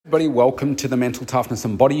Everybody, welcome to the Mental Toughness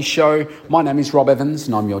and Body Show. My name is Rob Evans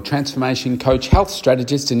and I'm your transformation coach, health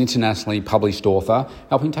strategist and internationally published author,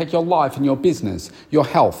 helping take your life and your business, your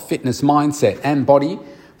health, fitness, mindset and body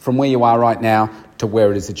from where you are right now to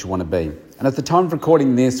where it is that you want to be. And at the time of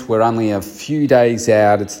recording this, we're only a few days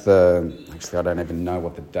out. I don't even know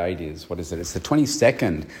what the date is. What is it? It's the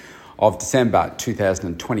 22nd of December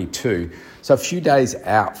 2022. So a few days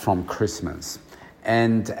out from Christmas.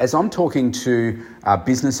 And as I'm talking to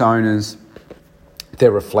business owners,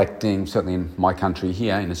 they're reflecting, certainly in my country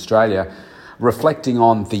here in Australia, reflecting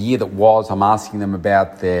on the year that was. I'm asking them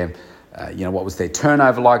about their, what was their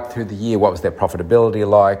turnover like through the year? What was their profitability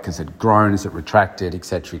like? Has it grown? Has it retracted? Et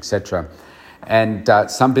cetera, et cetera. And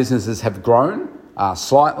some businesses have grown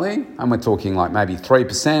slightly, and we're talking like maybe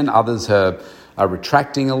 3%. Others are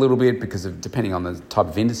retracting a little bit because of depending on the type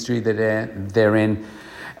of industry that they're in.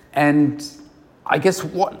 And I guess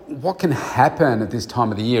what can happen at this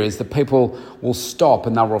time of the year is that people will stop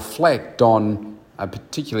and they'll reflect on,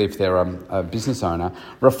 particularly if they're a business owner,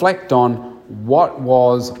 reflect on what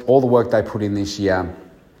was all the work they put in this year,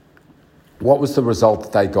 what was the result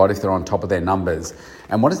that they got if they're on top of their numbers,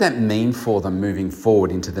 and what does that mean for them moving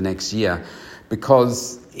forward into the next year?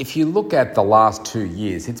 Because if you look at the last 2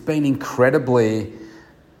 years, it's been incredibly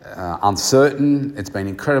uncertain, it's been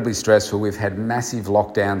incredibly stressful. We've had massive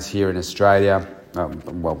lockdowns here in Australia,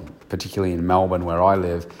 particularly in Melbourne where I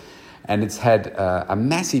live, and it's had a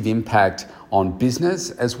massive impact on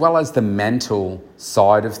business as well as the mental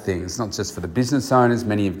side of things, not just for the business owners.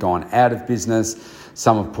 Many have gone out of business,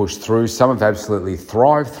 some have pushed through, some have absolutely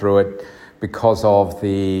thrived through it because of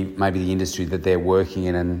maybe the industry that they're working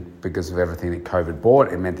in, and because of everything that COVID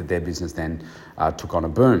brought, it meant that their business then took on a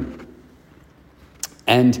boom.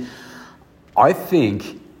 And I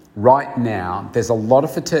think right now there's a lot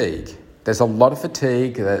of fatigue. There's a lot of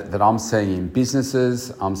fatigue that I'm seeing in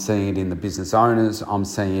businesses. I'm seeing it in the business owners. I'm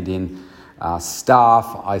seeing it in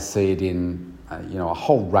staff. I see it in a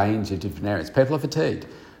whole range of different areas. People are fatigued.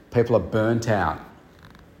 People are burnt out.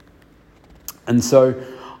 And so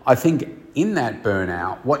I think in that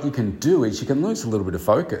burnout, what you can do is you can lose a little bit of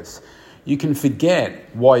focus. You can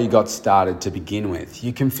forget why you got started to begin with.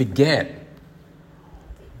 You can forget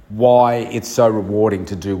why it's so rewarding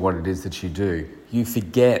to do what it is that you do. You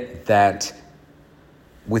forget that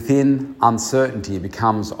within uncertainty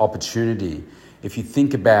becomes opportunity. If you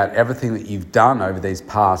think about everything that you've done over these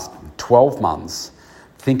past 12 months,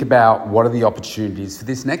 think about what are the opportunities for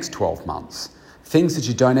this next 12 months. Things that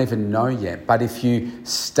you don't even know yet. But if you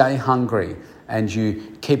stay hungry and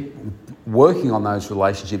you keep working on those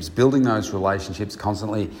relationships, building those relationships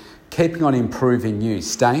constantly, keeping on improving you,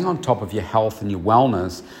 staying on top of your health and your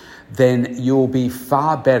wellness, then you'll be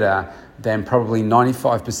far better than probably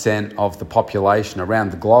 95% of the population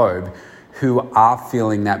around the globe who are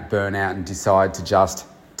feeling that burnout and decide to just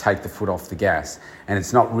take the foot off the gas. And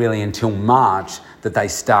it's not really until March that they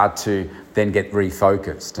start to then get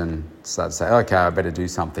refocused and start to say, okay, I better do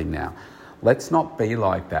something now. Let's not be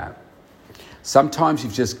like that. Sometimes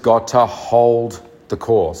you've just got to hold the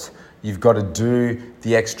course. You've got to do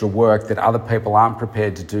the extra work that other people aren't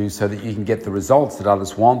prepared to do so that you can get the results that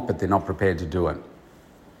others want, but they're not prepared to do it.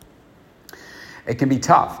 It can be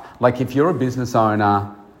tough. Like if you're a business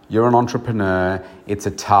owner, you're an entrepreneur, it's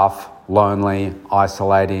a tough, lonely,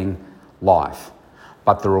 isolating life.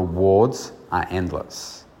 But the rewards are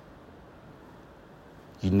endless.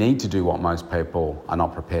 You need to do what most people are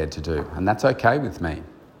not prepared to do, and that's okay with me.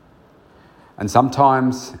 And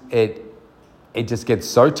sometimes it just gets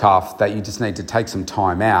so tough that you just need to take some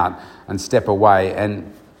time out and step away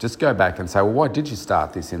and just go back and say, well, why did you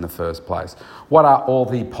start this in the first place? What are all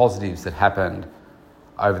the positives that happened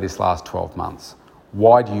over this last 12 months?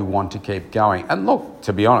 Why do you want to keep going? And look,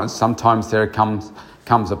 to be honest, sometimes there comes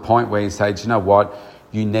a point where you say, do you know what?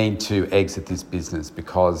 You need to exit this business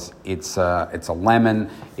because it's a lemon.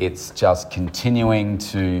 It's just continuing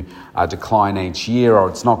to decline each year, or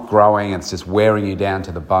it's not growing. It's just wearing you down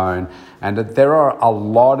to the bone. And there are a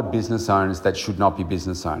lot of business owners that should not be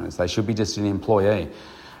business owners. They should be just an employee.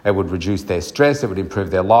 It would reduce their stress. It would improve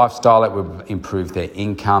their lifestyle. It would improve their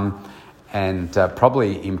income, and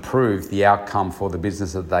probably improve the outcome for the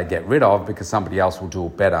business that they get rid of, because somebody else will do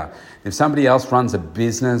it better. If somebody else runs a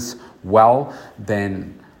business well,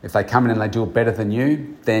 then if they come in and they do it better than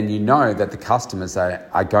you, then you know that the customers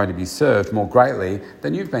are going to be served more greatly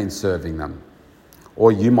than you've been serving them.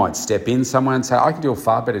 Or you might step in somewhere and say, I can do a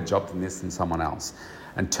far better job than this than someone else,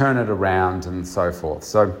 and turn it around and so forth.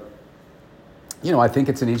 So, I think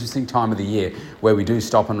it's an interesting time of the year where we do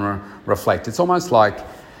stop and reflect. It's almost like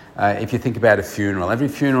if you think about a funeral. Every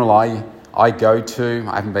funeral I go to,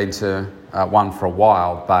 I haven't been to one for a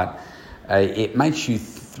while, but it makes you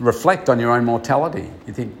reflect on your own mortality.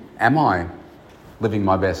 You think, am I living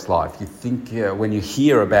my best life? You think when you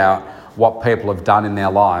hear about what people have done in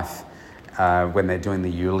their life when they're doing the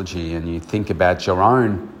eulogy, and you think about your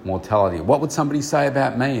own mortality, what would somebody say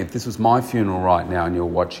about me if this was my funeral right now and you're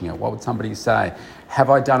watching it? What would somebody say? Have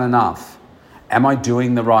I done enough? Am I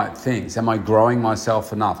doing the right things? Am I growing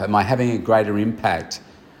myself enough? Am I having a greater impact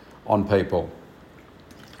on people?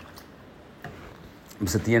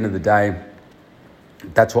 Because at the end of the day,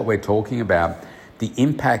 that's what we're talking about. The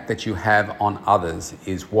impact that you have on others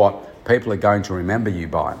is what people are going to remember you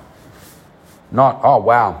by. Not, oh,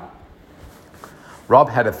 wow, Rob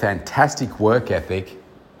had a fantastic work ethic.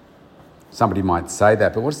 Somebody might say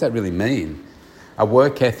that, but what does that really mean? A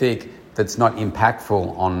work ethic that's not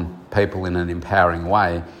impactful on people in an empowering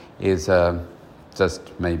way is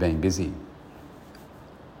just me being busy.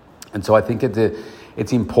 And so I think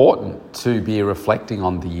it's important to be reflecting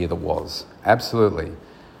on the year that was. Absolutely.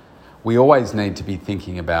 We always need to be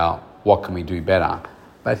thinking about what can we do better.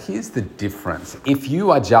 But here's the difference. If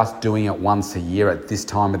you are just doing it once a year at this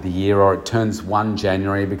time of the year, or it turns 1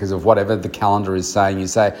 January because of whatever the calendar is saying, you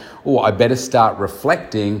say, oh, I better start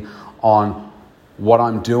reflecting on what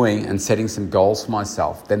I'm doing and setting some goals for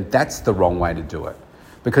myself, then that's the wrong way to do it.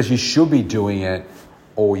 Because you should be doing it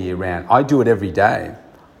all year round. I do it every day.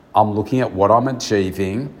 I'm looking at what I'm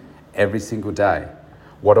achieving every single day.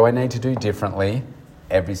 What do I need to do differently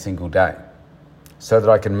every single day so that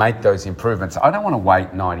I can make those improvements? I don't want to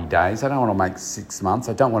wait 90 days. I don't want to make 6 months.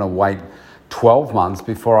 I don't want to wait 12 months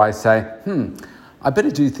before I say, I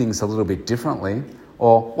better do things a little bit differently.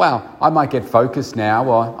 Or, wow, I might get focused now.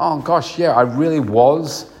 Or, oh gosh, yeah, I really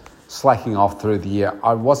was slacking off through the year.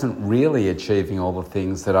 I wasn't really achieving all the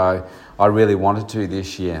things that I really wanted to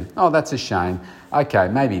this year. Oh, that's a shame. Okay,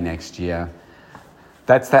 maybe next year.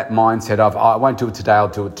 That's that mindset of, oh, I won't do it today, I'll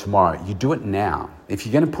do it tomorrow. You do it now. If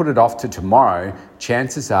you're going to put it off to tomorrow,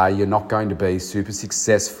 chances are you're not going to be super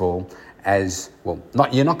successful you're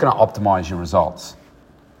not going to optimize your results.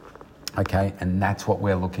 Okay, and that's what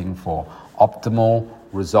we're looking for, optimal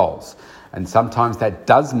results. And sometimes that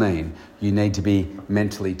does mean you need to be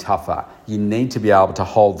mentally tougher. You need to be able to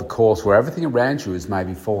hold the course where everything around you is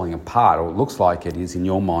maybe falling apart, or it looks like it is in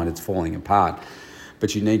your mind, it's falling apart.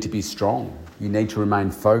 But you need to be strong. You need to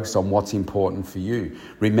remain focused on what's important for you.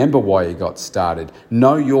 Remember why you got started.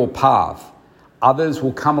 Know your path. Others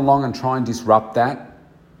will come along and try and disrupt that,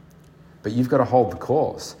 but you've got to hold the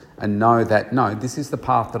course and know that, no, this is the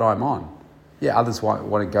path that I'm on. Yeah, others want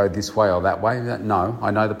to go this way or that way. No,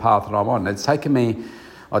 I know the path that I'm on. It's taken me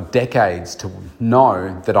decades to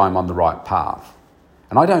know that I'm on the right path.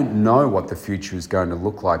 And I don't know what the future is going to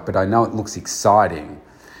look like, but I know it looks exciting.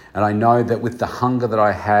 And I know that with the hunger that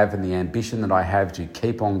I have and the ambition that I have to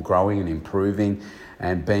keep on growing and improving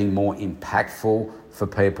and being more impactful for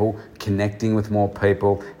people, connecting with more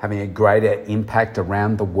people, having a greater impact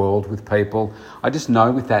around the world with people, I just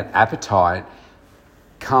know with that appetite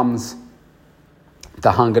comes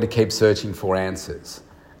the hunger to keep searching for answers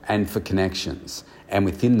and for connections. And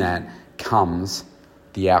within that comes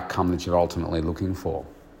the outcome that you're ultimately looking for.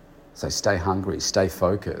 So stay hungry, stay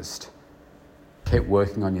focused. Keep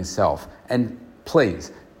working on yourself. And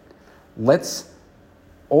please, let's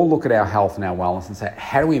all look at our health and our wellness and say,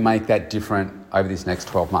 how do we make that different over this next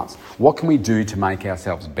 12 months? What can we do to make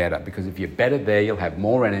ourselves better? Because if you're better there, you'll have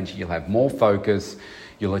more energy, you'll have more focus,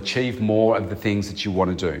 you'll achieve more of the things that you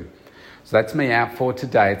want to do. So that's me out for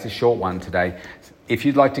today. It's a short one today. If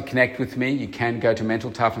you'd like to connect with me, you can go to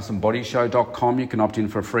mentaltoughnessandbodyshow.com. You can opt in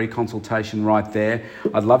for a free consultation right there.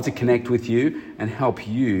 I'd love to connect with you and help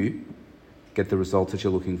you get the results that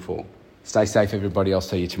you're looking for. Stay safe, everybody. I'll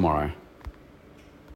see you tomorrow.